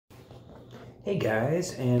Hey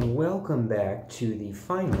guys, and welcome back to the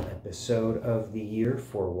final episode of the year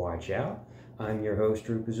for Watch Out. I'm your host,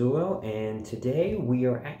 Pizzulo, and today we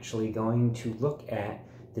are actually going to look at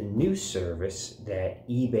the new service that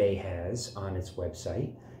eBay has on its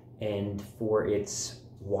website and for its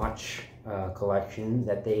watch collection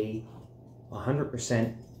that they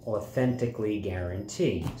 100% authentically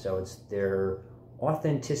guarantee. So it's their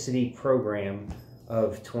authenticity program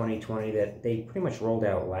of 2020 that they pretty much rolled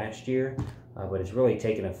out last year. But it's really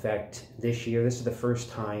taken effect this year. This is the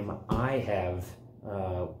first time I have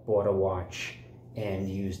bought a watch and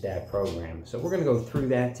used that program. So we're going to go through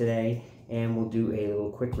that today, and we'll do a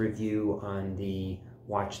little quick review on the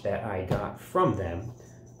watch that I got from them,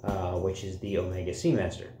 which is the Omega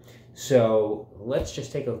SEAMASTER. So let's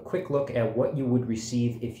just take a quick look at what you would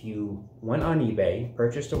receive if you went on eBay,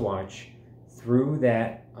 purchased a watch through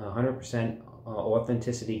that 100%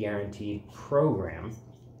 authenticity guaranteed program.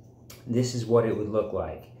 This is what it would look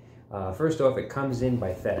like. First off, it comes in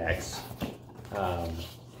by FedEx. I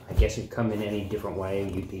guess it could come in any different way,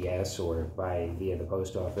 UPS or via the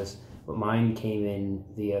post office, but mine came in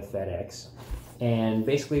via FedEx. And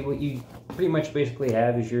basically what you pretty much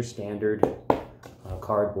have is your standard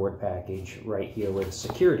cardboard package right here with a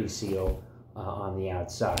security seal on the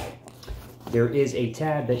outside. There is a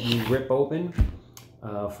tab that you rip open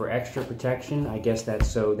for extra protection. I guess that's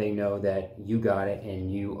so they know that you got it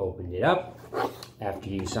and you opened it up after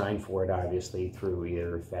you signed for it, obviously, through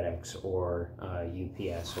either FedEx or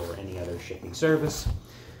UPS or any other shipping service.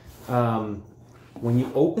 When you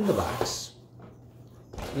open the box,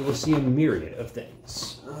 you will see a myriad of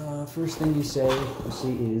things. First thing you see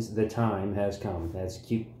is "the time has come." That's a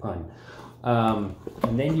cute pun.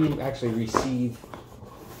 And then you actually receive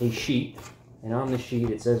a sheet. And on the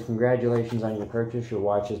sheet, it says, "Congratulations on your purchase. Your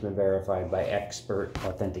watch has been verified by expert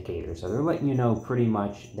authenticators." So they're letting you know pretty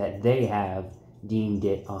much that they have deemed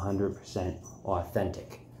it 100%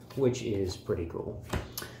 authentic, which is pretty cool.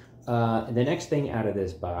 The next thing out of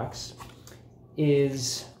this box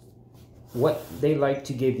is what they like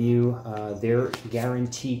to give you, their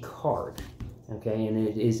guarantee card. Okay, and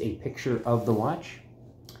it is a picture of the watch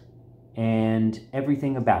and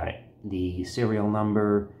everything about it. The serial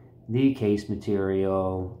number, the case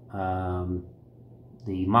material,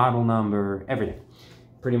 the model number, everything.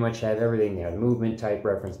 Pretty much have everything there. The movement type,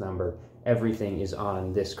 reference number, everything is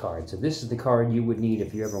on this card. So this is the card you would need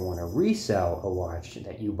if you ever want to resell a watch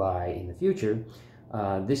that you buy in the future.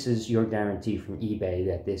 This is your guarantee from eBay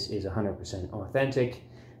that this is 100% authentic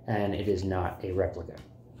and it is not a replica.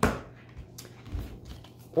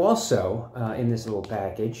 Also, in this little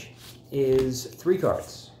package is 3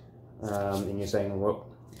 cards. And you're saying, what?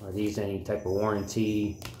 Are these any type of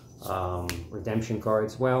warranty, redemption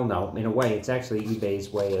cards? Well, no. In a way, it's actually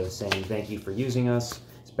eBay's way of saying thank you for using us,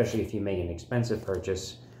 especially if you make an expensive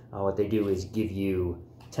purchase. What they do is give you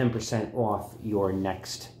 10% off your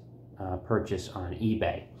next purchase on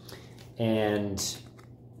eBay. And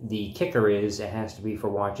the kicker is it has to be for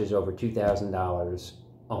watches over $2,000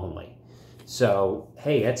 only. So,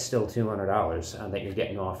 hey, that's still $200 that you're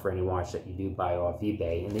getting off for any watch that you do buy off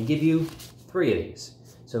eBay. And they give you 3 of these.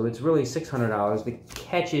 So it's really $600. The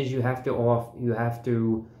catch is you have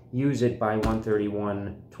to use it by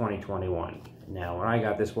 1/31/2021. Now, when I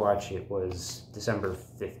got this watch, it was December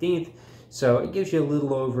 15th, so it gives you a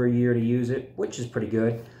little over a year to use it, which is pretty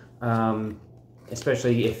good.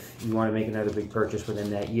 Especially if you want to make another big purchase within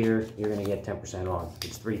that year, you're going to get 10% off.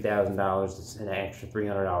 It's $3,000. It's an extra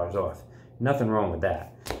 $300 off. Nothing wrong with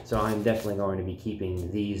that. So I'm definitely going to be keeping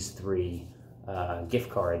these 3 gift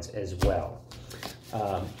cards as well.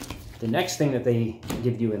 The next thing that they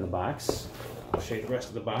give you in the box, I'll show you the rest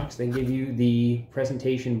of the box. They give you the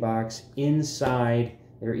presentation box inside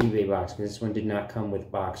their eBay box, because this one did not come with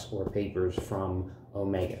box or papers from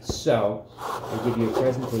Omega. So they give you a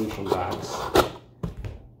presentation box,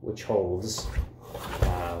 which holds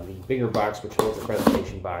the bigger box, which holds the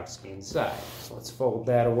presentation box inside. So let's fold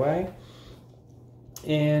that away.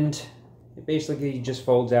 And it basically just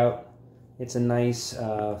folds out. It's a nice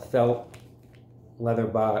felt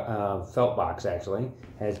box, actually.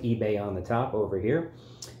 Has eBay on the top over here,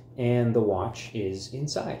 and the watch is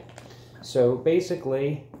inside. So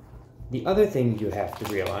basically, the other thing you have to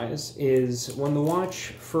realize is when the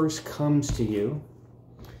watch first comes to you,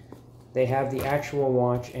 they have the actual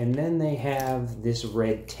watch, and then they have this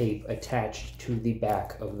red tape attached to the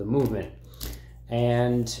back of the movement.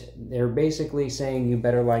 And they're basically saying you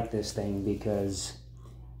better like this thing, because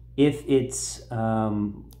if it's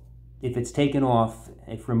taken off,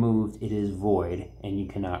 if removed, it is void and you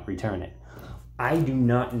cannot return it. I do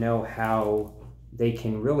not know how they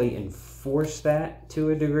can really enforce that to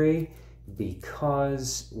a degree,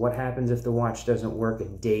 because what happens if the watch doesn't work a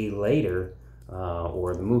day later,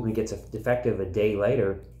 or the movement gets defective a day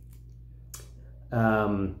later,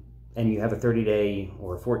 and you have a 30-day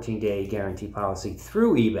or 14-day guarantee policy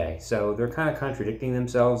through eBay. So they're kind of contradicting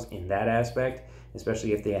themselves in that aspect,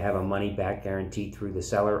 especially if they have a money-back guarantee through the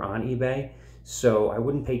seller on eBay. So I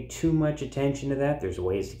wouldn't pay too much attention to that. There's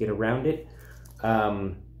ways to get around it.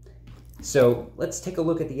 So let's take a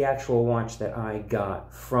look at the actual watch that I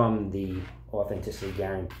got from the Authenticity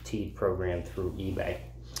Guaranteed program through eBay.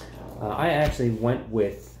 I actually went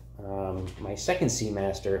with my second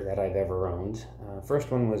SEAMASTER that I've ever owned.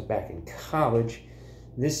 First one was back in college.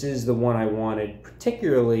 This is the one I wanted,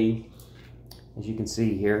 particularly, as you can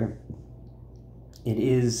see here, it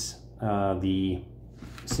is the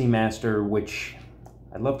SEAMASTER, which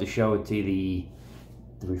I'd love to show it to you.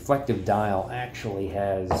 The reflective dial actually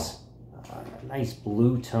has a nice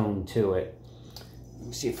blue tone to it. Let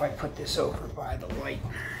me see if I put this over by the light,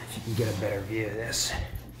 if you can get a better view of this.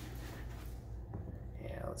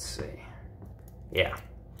 Yeah, let's see. Yeah.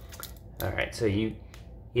 All right, so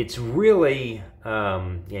it's really,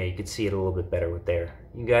 yeah, you can see it a little bit better with there.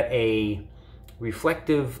 You got a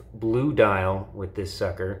reflective blue dial with this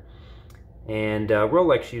sucker, and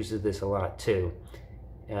Rolex uses this a lot too.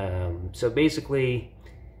 So basically,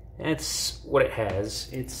 that's what it has.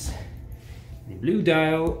 It's the blue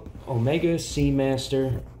dial Omega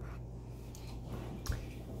SEAMASTER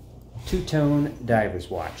two-tone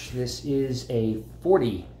diver's watch. This is a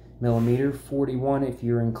 40 millimeter, 41 if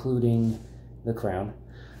you're including the crown.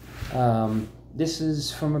 This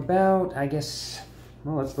is from about, I guess,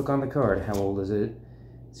 well, let's look on the card. How old is it?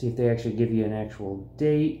 See if they actually give you an actual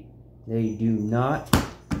date. They do not.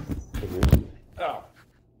 Oh,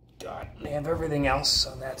 God, they have everything else,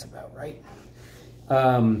 so that's about right.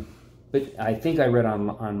 But I think I read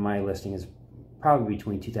on my listing is probably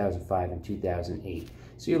between 2005 and 2008.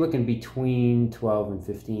 So you're looking between 12 and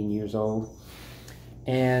 15 years old.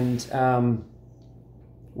 And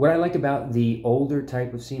what I like about the older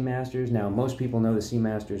type of SEAMASTERs, now most people know the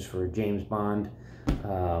SEAMASTERs for James Bond.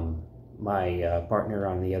 My partner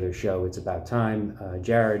on the other show, It's About Time,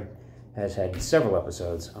 Jared, has had several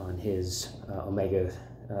episodes on his Omega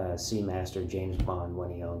SEAMASTER James Bond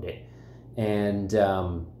when he owned it. And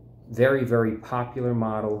very, very popular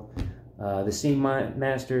model. The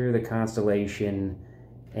SEAMASTER, the Constellation,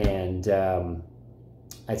 and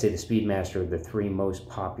I'd say the Speedmaster are the three most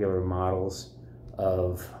popular models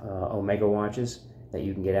of Omega watches that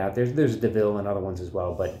you can get out. There's DeVille and other ones as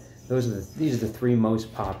well, but these are the three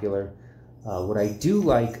most popular. What I do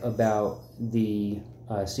like about the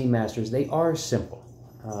SEAMASTERs, they are simple.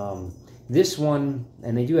 This one,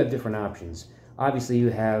 and they do have different options. Obviously, you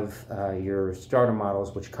have your starter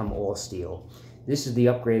models, which come all steel. This is the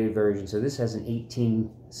upgraded version, so this has an 18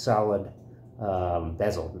 solid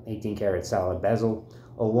bezel, 18 karat solid bezel,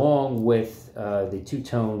 along with the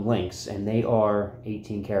two-tone links, and they are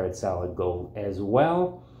 18 karat solid gold as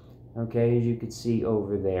well, okay, as you can see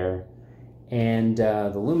over there. And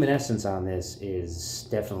the luminescence on this is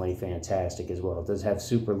definitely fantastic as well. It does have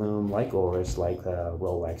super lume, like Oris, like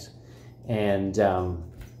Rolex, and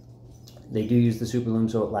they do use the super lume,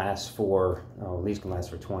 so it lasts for, at least can last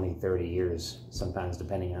for 20, 30 years, sometimes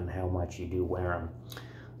depending on how much you do wear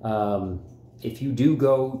them. If you do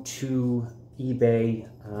go to eBay,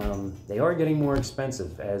 they are getting more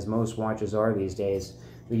expensive, as most watches are these days,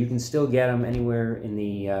 but you can still get them anywhere in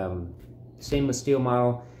the stainless steel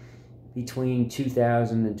model between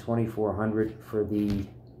 $2,000 and $2,400. For the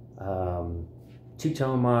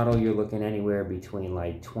two-tone model, you're looking anywhere between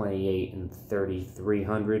like $2,800 and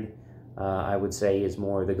 $3,300. I would say is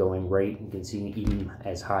more the going rate. You can see even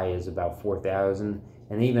as high as about $4,000, and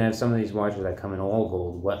they even have some of these watches that come in all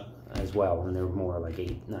gold as well, and they're more like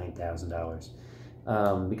 $8,000,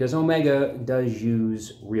 $9,000. Because Omega does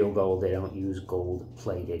use real gold. They don't use gold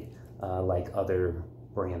plated like other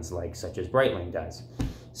brands, like such as Breitling does.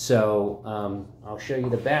 So I'll show you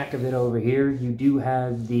the back of it over here. You do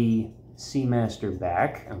have the SEAMASTER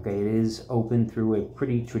back. Okay, it is open through a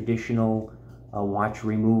pretty traditional watch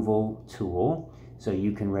removal tool, so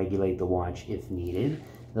you can regulate the watch if needed.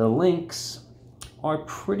 The links are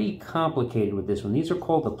pretty complicated with this one. These are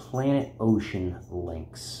called the Planet Ocean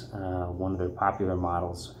links. One of their popular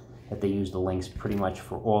models that they use the links pretty much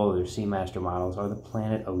for all of their SEAMASTER models are the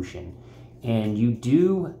Planet Ocean. And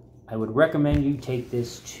I would recommend you take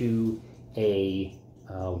this to a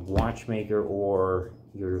watchmaker or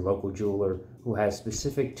your local jeweler who has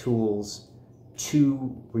specific tools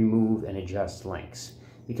to remove and adjust links.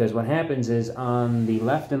 Because what happens is on the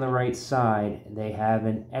left and the right side, they have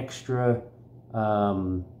an extra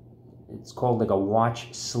it's called like a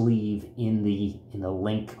watch sleeve in the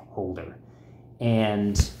link holder.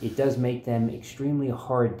 And it does make them extremely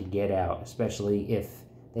hard to get out, especially if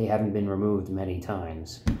they haven't been removed many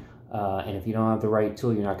times. And if you don't have the right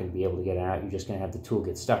tool, you're not going to be able to get it out. You're just going to have the tool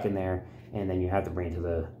get stuck in there, and then you have to bring it to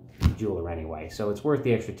the jeweler anyway. So it's worth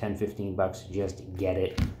the extra 10-15 bucks to just get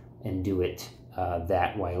it and do it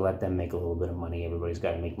that way. Let them make a little bit of money. Everybody's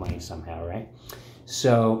got to make money somehow, right?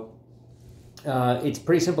 So it's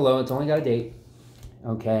pretty simple though. It's only got a date.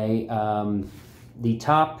 Okay. The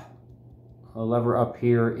top lever up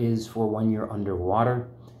here is for when you're underwater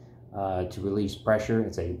to release pressure.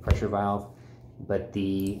 It's a pressure valve. But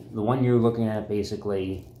the one you're looking at,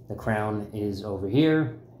 basically, the crown is over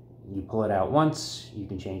here. You pull it out once, you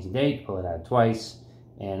can change the date, pull it out twice,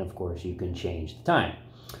 and of course you can change the time.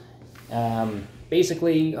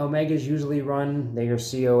 Basically, Omegas usually run, they are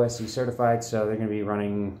COSC certified, so they're going to be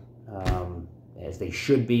running as they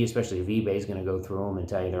should be, especially if eBay is going to go through them and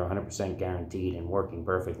tell you they're 100% guaranteed and working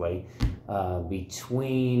perfectly.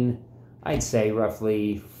 Between, I'd say,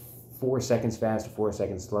 roughly 4 seconds fast to 4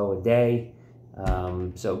 seconds slow a day.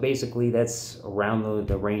 So basically that's around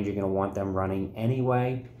the range you're going to want them running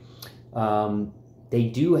anyway. They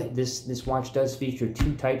do, this watch does feature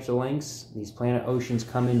 2 types of links. These Planet Oceans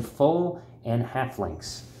come in full and half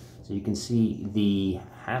links. So you can see the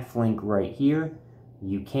half link right here.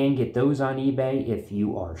 You can get those on eBay if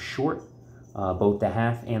you are short, both the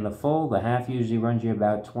half and the full. The half usually runs you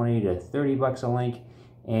about 20 to 30 bucks a link,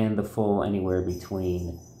 and the full anywhere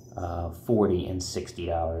between $40 and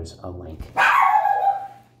 $60 a link.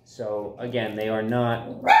 So again, they are not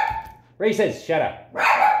racist. Shut up.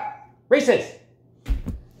 Racist.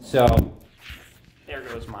 So there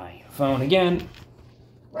goes my phone again.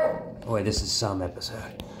 Boy, this is some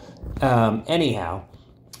episode. Anyhow,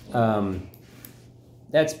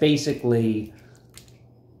 that's basically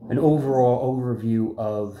an overall overview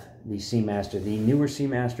of the SEAMASTER. The newer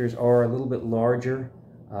SEAMASTERs are a little bit larger.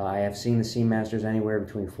 I have seen the SEAMASTERs anywhere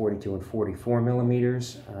between 42 and 44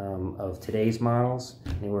 millimeters of today's models,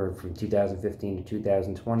 anywhere from 2015 to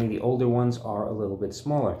 2020. The older ones are a little bit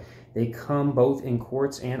smaller. They come both in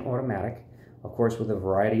quartz and automatic, of course, with a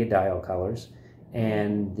variety of dial colors.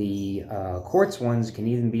 And the quartz ones can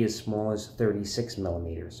even be as small as 36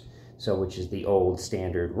 millimeters, so which is the old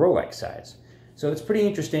standard Rolex size. So it's pretty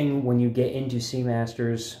interesting when you get into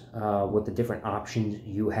SEAMASTERs what the different options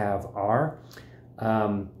you have are.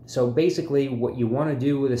 So basically what you want to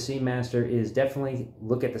do with a SEAMASTER is definitely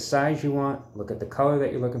look at the size you want, look at the color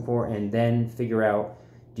that you're looking for, and then figure out,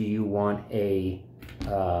 do you want a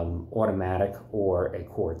automatic or a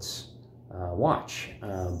quartz watch.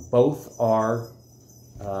 Both are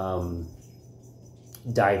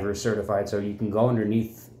diver certified, so you can go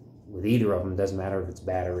underneath with either of them. Doesn't matter if it's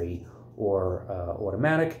battery or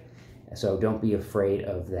automatic, so don't be afraid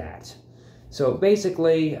of that. So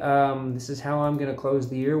basically, this is how I'm going to close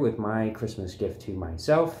the year with my Christmas gift to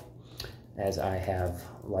myself, as I have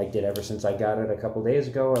liked it ever since I got it a couple days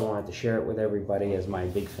ago. I wanted to share it with everybody as my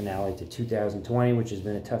big finale to 2020, which has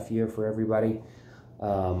been a tough year for everybody.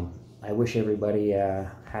 I wish everybody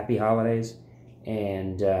happy holidays,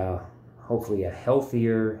 and hopefully a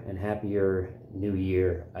healthier and happier new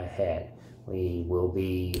year ahead. We will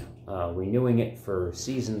be renewing it for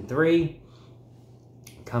season 3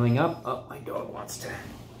 coming up. Oh, my dog wants to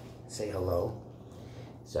say hello.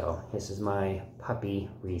 So this is my puppy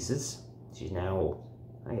Reese's. She's now,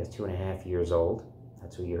 I guess, 2.5 years old.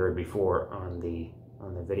 That's what you heard before on the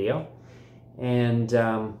video. And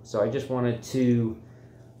so I just wanted to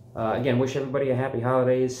again wish everybody a happy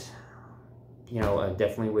holidays. You know,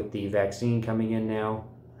 definitely with the vaccine coming in now.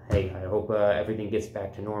 Hey, I hope everything gets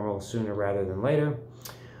back to normal sooner rather than later.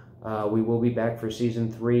 We will be back for season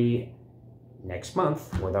 3 next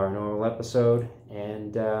month with our normal episode,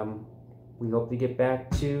 and we hope to get back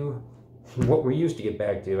to what we're used to get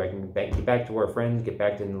back to. I can get back to our friends, get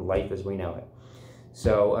back to life as we know it.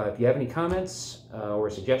 So if you have any comments or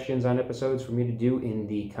suggestions on episodes for me to do in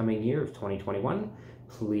the coming year of 2021,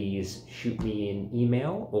 please shoot me an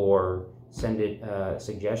email or send it a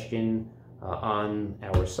suggestion on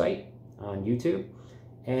our site on YouTube.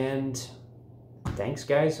 And thanks,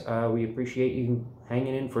 guys. We appreciate you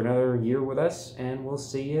hanging in for another year with us, and we'll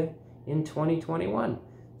see you in 2021.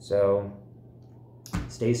 So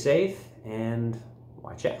stay safe and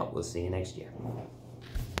watch out. We'll see you next year.